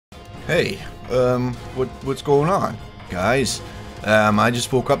Hey, what's going on, guys? I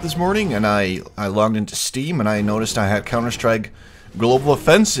just woke up this morning and I logged into Steam and I noticed I had Counter-Strike Global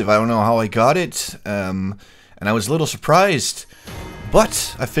Offensive. I don't know how I got it, and I was a little surprised,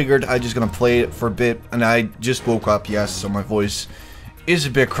 but I figured I just gonna play it for a bit. And I just woke up, yes, so my voice is a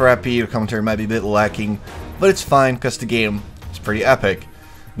bit crappy. The commentary might be a bit lacking, but it's fine because the game is pretty epic.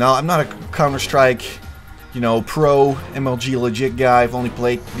 Now, I'm not a Counter-Strike, you know, pro MLG legit guy. I've only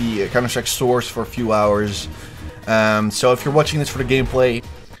played the Counter-Strike Source for a few hours. So if you're watching this for the gameplay,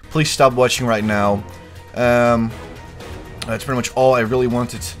 please stop watching right now. That's pretty much all I really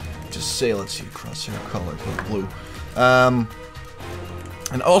wanted to say. Let's see, crosshair color, blue.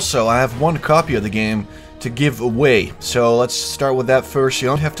 And also, I have one copy of the game to give away. So let's start with that first. You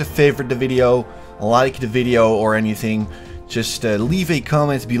don't have to favorite the video, like the video, or anything. Just leave a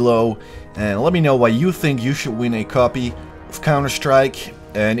comment below and let me know why you think you should win a copy of Counter-Strike.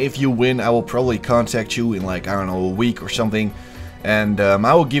 And if you win, I will probably contact you in, like, I don't know, a week or something. And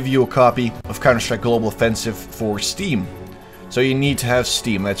I will give you a copy of Counter-Strike Global Offensive for Steam. So you need to have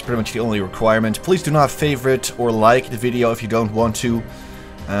Steam. That's pretty much the only requirement. Please do not favorite or like the video if you don't want to.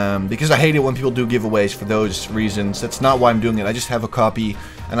 Because I hate it when people do giveaways for those reasons. That's not why I'm doing it. I just have a copy,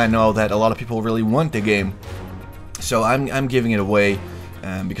 and I know that a lot of people really want the game. So I'm giving it away.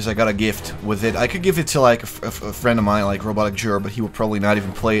 Because I got a gift with it. I could give it to like a friend of mine, like Robotic Jur, but he would probably not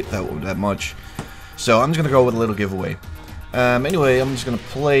even play it that much. So I'm just gonna go with a little giveaway. Anyway, I'm just gonna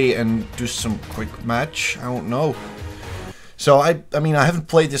play and do some quick match. I don't know. So I mean, I haven't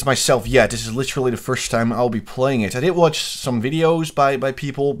played this myself yet. This is literally the first time I'll be playing it. I did watch some videos by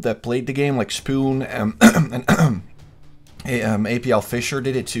people that played the game, like Spoon and APL Fisher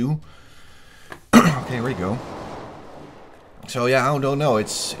did it too. Okay, here we go. So yeah, I don't know.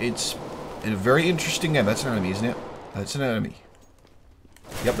 It's a very interesting game. That's an enemy, isn't it? That's an enemy.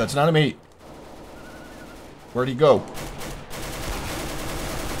 Yep, that's an enemy. Where'd he go?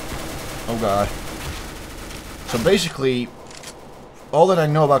 Oh god. So basically, all that I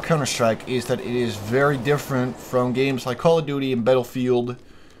know about Counter-Strike is that it is very different from games like Call of Duty and Battlefield.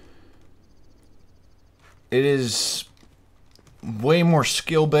 It is way more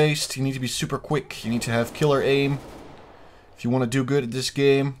skill-based. You need to be super quick. You need to have killer aim. If you want to do good at this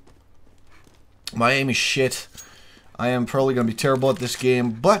game. My aim is shit. I am probably going to be terrible at this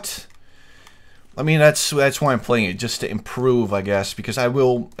game, but I mean, that's why I'm playing it, just to improve, I guess, because I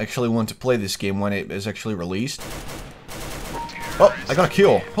will actually want to play this game when it is actually released. Oh, I got a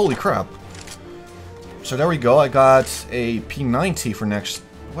kill. Holy crap. So there we go. I got a P90 for next.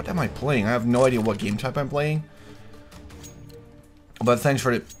 What am I playing? I have no idea what game type I'm playing. But thanks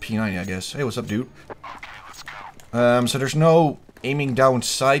for the P90, I guess. Hey, what's up, dude? So there's no aiming down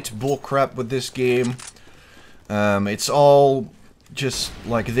sight bullcrap with this game. It's all just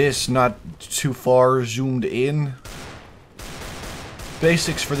like this, not too far zoomed in.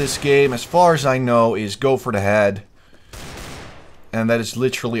 Basics for this game, as far as I know, is go for the head. And that is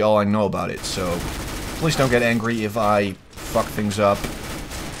literally all I know about it, so please don't get angry if I fuck things up.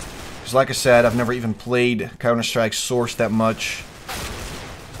 Because like I said, I've never even played Counter-Strike Source that much.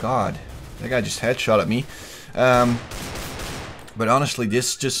 God, that guy just headshot at me. But honestly,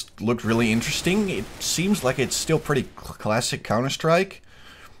 this just looked really interesting. It seems like it's still pretty classic Counter-Strike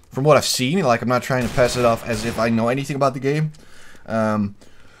from what I've seen. Like, I'm not trying to pass it off as if I know anything about the game. But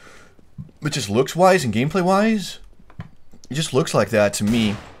just looks-wise and gameplay-wise, it just looks like that to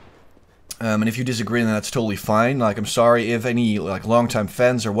me. And if you disagree, then that's totally fine. Like, I'm sorry if any, like, longtime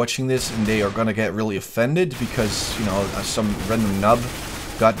fans are watching this and they are gonna get really offended because, you know, some random nub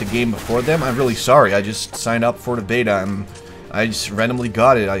got the game before them. I'm really sorry. I just signed up for the beta and I just randomly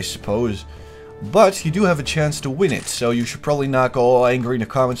got it, I suppose. But you do have a chance to win it, so you should probably not go all angry in the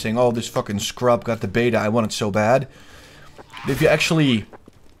comments saying, oh, this fucking scrub got the beta, I want it so bad. But if you actually,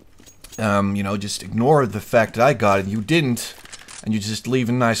 you know, just ignore the fact that I got it and you didn't, and you just leave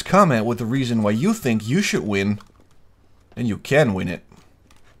a nice comment with the reason why you think you should win, then you can win it.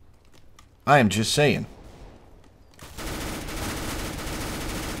 I am just saying.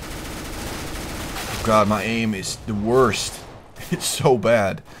 God, my aim is the worst. It's so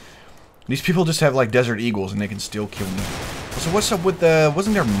bad. These people just have like Desert Eagles and they can still kill me. So what's up with the...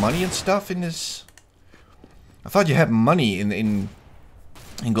 Wasn't there money and stuff in this? I thought you had money in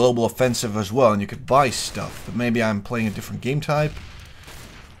Global Offensive as well and you could buy stuff. But maybe I'm playing a different game type.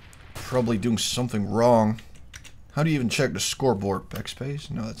 Probably doing something wrong. How do you even check the scoreboard?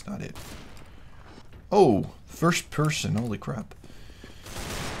 Backspace? No, that's not it. Oh, first person. Holy crap.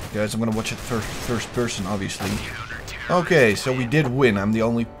 Guys, I'm gonna watch it first person, obviously. Okay, so we did win. I'm the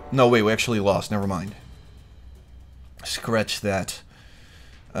only... No, wait, we actually lost. Never mind. Scratch that.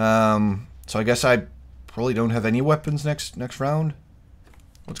 So I guess I probably don't have any weapons next round.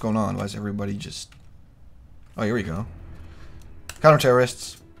 What's going on? Why is everybody just... Oh, here we go.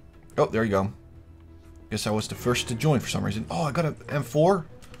 Counter-terrorists. Oh, there you go. Guess I was the first to join for some reason. Oh, I got an M4?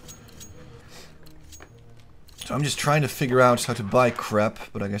 So I'm just trying to figure out how to buy crap,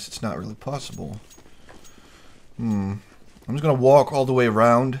 but I guess it's not really possible. I'm just gonna walk all the way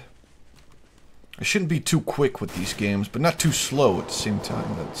around. I shouldn't be too quick with these games, but not too slow at the same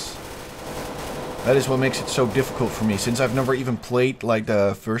time. That is what makes it so difficult for me, since I've never even played like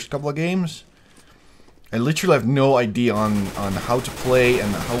the first couple of games. I literally have no idea on how to play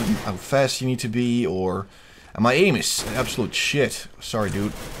and how fast you need to be, or... And my aim is absolute shit. Sorry,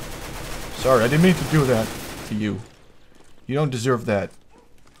 dude. Sorry, I didn't mean to do that to you. You don't deserve that.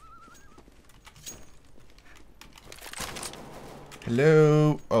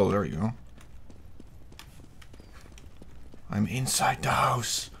 Hello? Oh, there you go. I'm inside the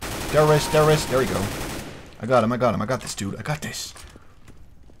house. Terrorist, terrorist. There we go. I got him, I got him. I got this, dude. I got this.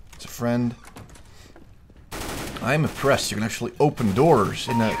 It's a friend. I'm impressed. You can actually open doors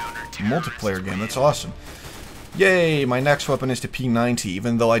in a multiplayer game. That's awesome. Yay! My next weapon is the P90,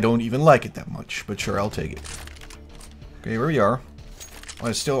 even though I don't even like it that much. But sure, I'll take it. Okay, here we are.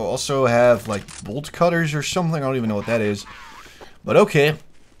 I still also have, like, bolt cutters or something. I don't even know what that is. But okay.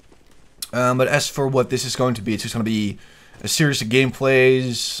 But as for what this is going to be, it's just going to be a series of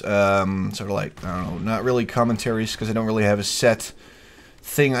gameplays. Sort of like, I don't know, not really commentaries, because I don't really have a set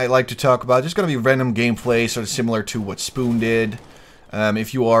thing I like to talk about. Just going to be random gameplay, sort of similar to what Spoon did.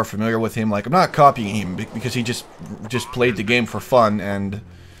 If you are familiar with him, like, I'm not copying him because he just played the game for fun, and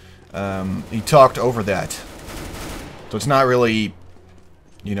he talked over that. So it's not really,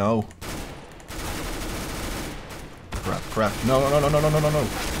 you know. Crap, crap. No, no, no, no, no, no, no, no.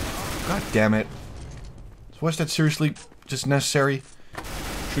 God damn it. So was that seriously just necessary?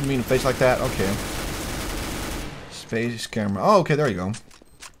 Shooting me in the face like that? Okay. Space camera. Oh, okay, there you go.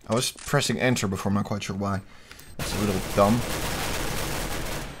 I was pressing enter before, I'm not quite sure why. That's a little dumb.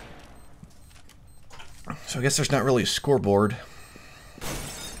 So I guess there's not really a scoreboard.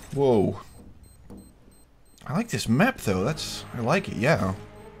 Whoa. I like this map though, I like it, yeah.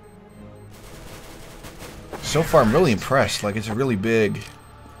 So far I'm really impressed, like it's a really big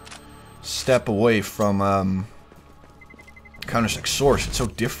step away from Counter-Strike Source. It's so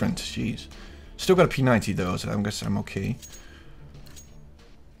different, jeez. Still got a P90 though, so I guess I'm okay.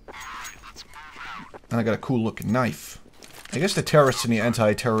 And I got a cool looking knife. I guess the terrorists and the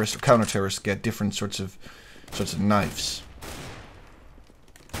anti-terrorists or counter-terrorists get different sorts of knives.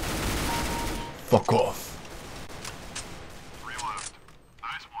 Fuck off.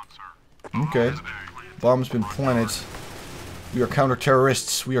 Okay. Bomb's been planted. We are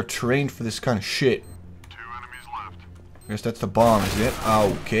counter-terrorists. We are trained for this kind of shit. I guess that's the bomb, isn't it?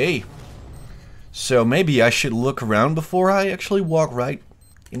 Okay. So maybe I should look around before I actually walk right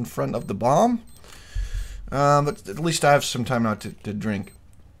in front of the bomb. But at least I have some time now to drink.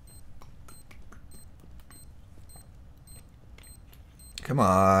 Come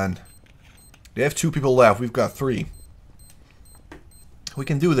on. They have 2 people left. We've got 3. We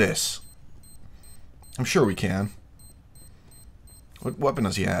can do this. I'm sure we can. What weapon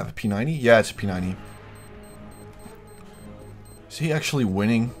does he have? A P90? Yeah, it's a P90. Is he actually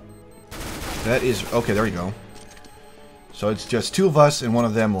winning? That is... Okay, there you go. So it's just 2 of us and 1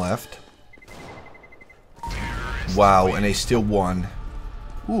 of them left. Wow, and they still won.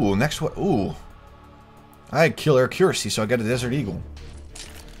 Ooh, next one. Ooh. I had killer accuracy, so I got a Desert Eagle.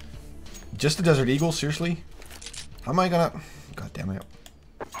 Just a Desert Eagle? Seriously? How am I gonna... God damn it.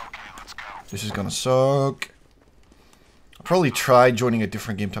 This is gonna suck. I'll probably try joining a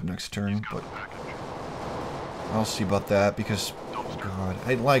different game type next turn, but... I'll see about that, because... Oh god,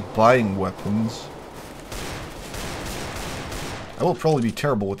 I like buying weapons. I will probably be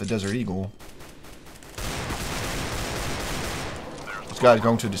terrible with the Desert Eagle. This guy's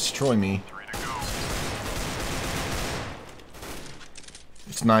going to destroy me.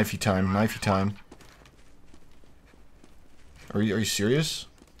 It's knifey time, knifey time. Are you serious?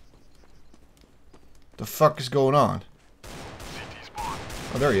 The fuck is going on?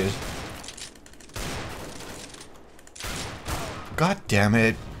 Oh, there he is. God damn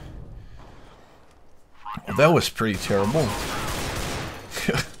it. Well, that was pretty terrible.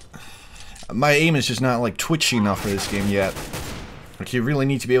 My aim is just not, like, twitchy enough for this game yet. Like, you really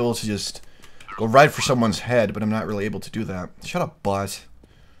need to be able to just go right for someone's head, but I'm not really able to do that. Shut up, bot.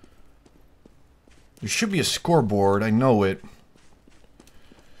 There should be a scoreboard, I know it.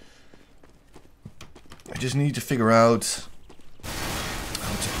 I just need to figure out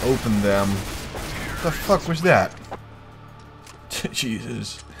how to open them. What the fuck was that?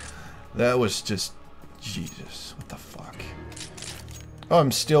 Jesus. That was just... Jesus. What the fuck? Oh,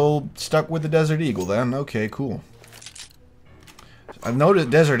 I'm still stuck with the Desert Eagle then. Okay, cool. I've noted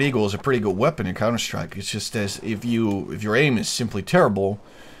Desert Eagle is a pretty good weapon in Counter-Strike. It's just as if your aim is simply terrible,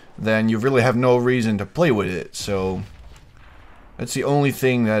 then you really have no reason to play with it. So that's the only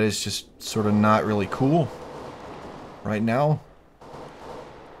thing that is just sort of not really cool right now.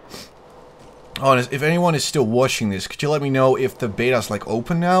 Oh, and if anyone is still watching this, could you let me know if the beta's like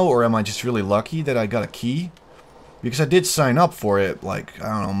open now, or am I just really lucky that I got a key? Because I did sign up for it like, I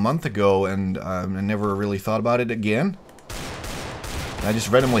don't know, a month ago, and I never really thought about it again. I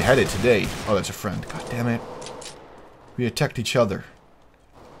just randomly had it today. Oh, that's a friend. God damn it. We attacked each other.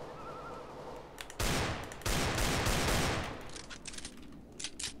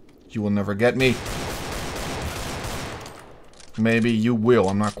 You will never get me. Maybe you will.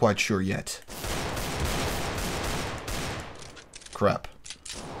 I'm not quite sure yet. Crap.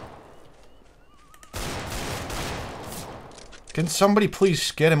 Can somebody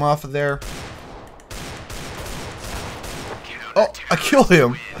please get him off of there? Oh, I killed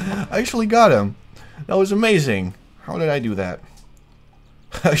him! I actually got him. That was amazing. How did I do that?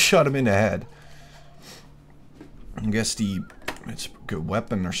 I shot him in the head. I guess it's a good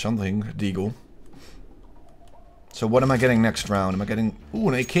weapon or something, Deagle. So what am I getting next round? Am I getting... Ooh,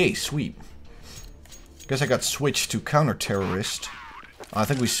 an AK, sweet. Guess I got switched to counter-terrorist. I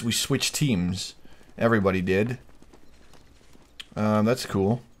think we switched teams. Everybody did. That's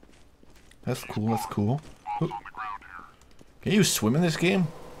cool. That's cool, that's cool. Ooh. Can you swim in this game?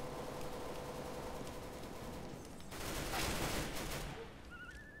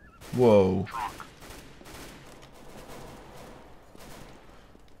 Whoa. I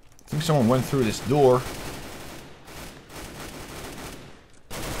think someone went through this door.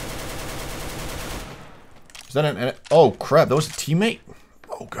 Is that an... Oh, crap. That was a teammate?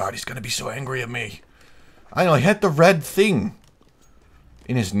 Oh, God. He's going to be so angry at me. I know. I had the red thing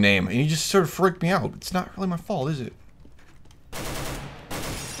in his name, and he just sort of freaked me out. It's not really my fault, is it?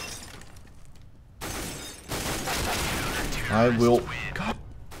 I will... God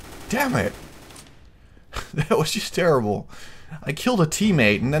damn it. That was just terrible. I killed a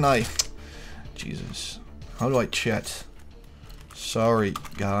teammate, and then I... Jesus. How do I chat? Sorry,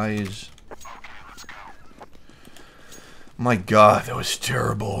 guys. My God, that was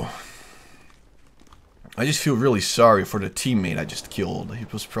terrible. I just feel really sorry for the teammate I just killed. He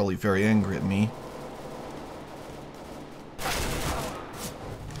was probably very angry at me.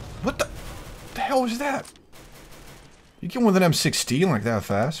 What the hell was that? You kill with an M16 like that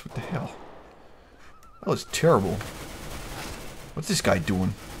fast? What the hell? That was terrible. What's this guy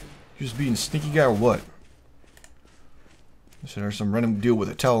doing? He just being a sneaky guy or what? So there's some random dude with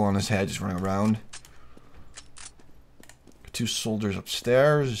a towel on his head just running around. Two soldiers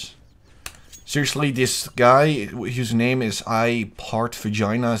upstairs. Seriously, this guy, whose name is I Part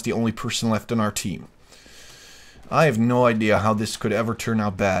Vagina, is the only person left on our team. I have no idea how this could ever turn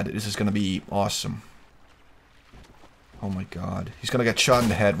out bad. This is gonna be awesome. Oh my God. He's gonna get shot in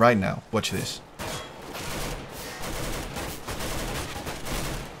the head right now. Watch this.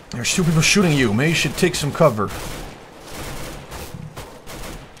 There's two people shooting you. Maybe you should take some cover.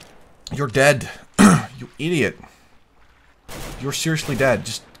 You're dead. You idiot. You're seriously dead.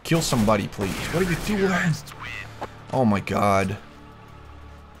 Just kill somebody, please. What are you doing? Oh my God.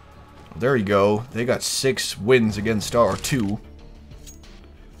 There you go. They got 6 wins against our 2.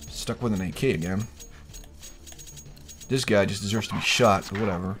 Stuck with an AK again. This guy just deserves to be shot, but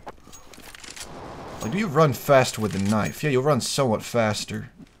whatever. Like, do you run faster with the knife? Yeah, you run somewhat faster.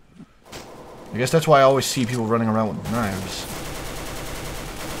 I guess that's why I always see people running around with knives.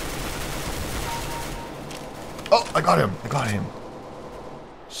 Oh, I got him! I got him!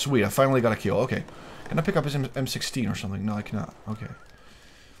 Sweet, I finally got a kill. Okay. Can I pick up his M16 or something? No, I cannot. Okay.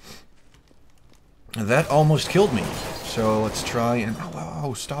 That almost killed me. So let's try and...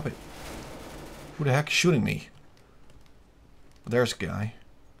 Oh, stop it. Who the heck is shooting me? There's a guy.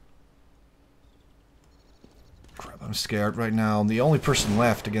 Crap, I'm scared right now. I'm the only person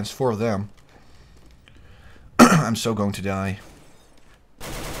left against 4 of them. I'm so going to die.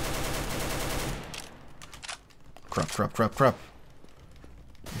 Crap, crap, crap, crap.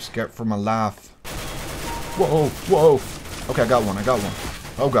 I'm scared for my life. Whoa, whoa. Okay, I got one, I got one.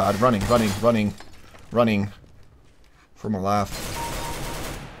 Oh God, running, running, running, running. For my life.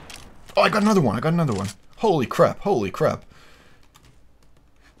 Oh, I got another one, I got another one. Holy crap, holy crap.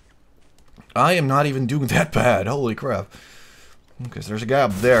 I am not even doing that bad, holy crap. Okay, so there's a guy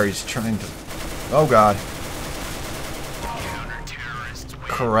up there, he's trying to... Oh God.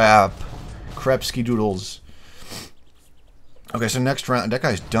 Crap. Crapsky doodles. Okay, so next round, that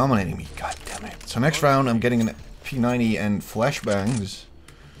guy's dominating me. God damn it. So next round, I'm getting an P90 and flashbangs.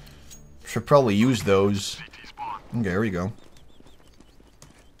 Should probably use those. Okay, here we go.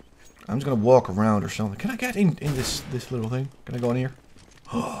 I'm just gonna walk around or something. Can I get in this little thing? Can I go in here?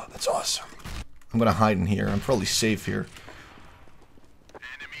 Oh, that's awesome. I'm gonna hide in here. I'm probably safe here.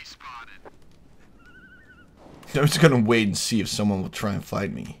 Enemy spotted. I'm just gonna wait and see if someone will try and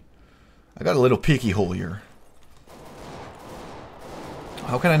fight me. I got a little picky hole here.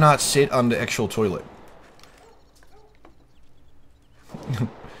 How can I not sit on the actual toilet?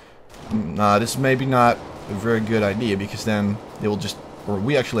 Nah, this is maybe not a very good idea because then they will just... Or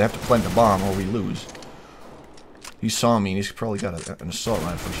we actually have to plant the bomb or we lose. He saw me and he's probably got an assault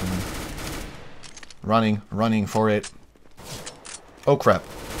rifle or something. Running for it. Oh crap.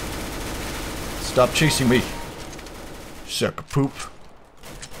 Stop chasing me. Suck of poop.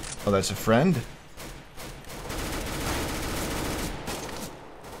 Oh, that's a friend.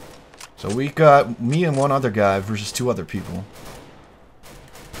 So we got me and one other guy versus 2 other people.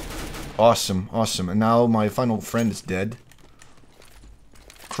 Awesome, awesome. And now my final friend is dead.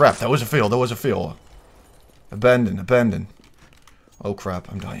 Crap, that was a fail, that was a fail. Abandon. Oh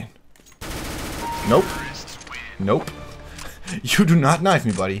crap, I'm dying. Nope. Nope. You do not knife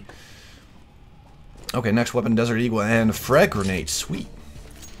me, buddy. Okay, next weapon, Desert Eagle and frag grenade. Sweet.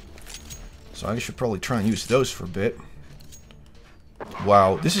 So I should probably try and use those for a bit.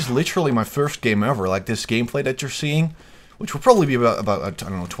 Wow, this is literally my first game ever. Like this gameplay that you're seeing, which will probably be about I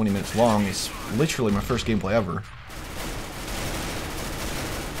don't know, 20 minutes long. It's literally my first gameplay ever.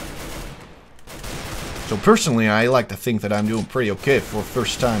 So personally, I like to think that I'm doing pretty okay for a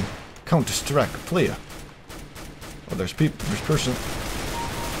first time Counter-Strike player. Oh, there's person.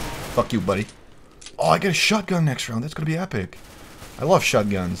 Fuck you, buddy. Oh, I get a shotgun next round. That's gonna be epic. I love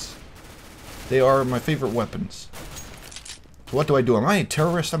shotguns. They are my favorite weapons. So what do I do? Am I a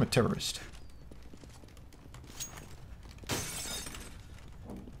terrorist? I'm a terrorist.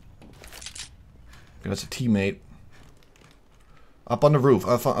 Okay, that's a teammate. Up on the roof.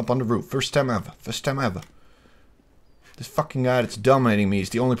 Up on the roof. First time ever. First time ever. This fucking guy that's dominating me is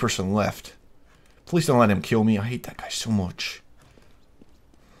the only person left. Please don't let him kill me. I hate that guy so much.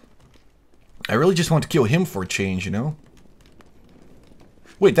 I really just want to kill him for a change, you know?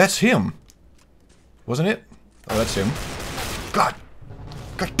 Wait, that's him. Wasn't it? Oh, that's him. God!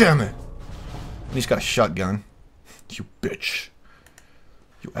 God damn it! And he's got a shotgun. You bitch.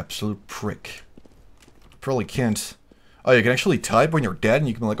 You absolute prick. Probably can't... Oh, you can actually type when you're dead and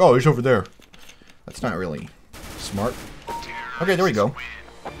you can be like, oh, he's over there. That's not really smart. Okay, there we go.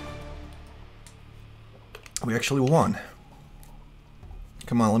 We actually won.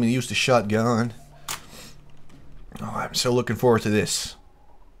 Come on, let me use the shotgun. Oh, I'm so looking forward to this.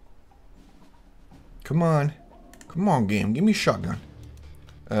 Come on. Come on, game. Give me a shotgun.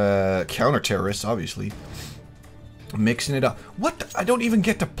 Counter-terrorists, obviously. Mixing it up. What the? I don't even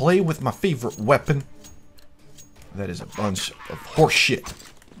get to play with my favorite weapon. That is a bunch of horse shit.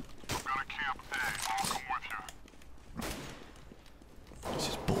 This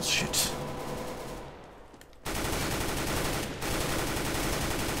is bullshit.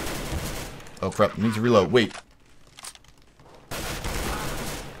 Oh crap, I need to reload. Wait.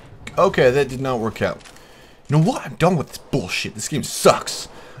 Okay, that did not work out. You know what? I'm done with this bullshit. This game sucks.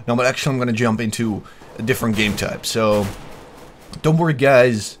 No, but actually I'm going to jump into a different game type. So, don't worry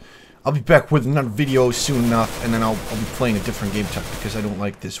guys. I'll be back with another video soon enough, and then I'll be playing a different game type because I don't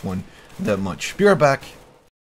like this one that much. Be right back.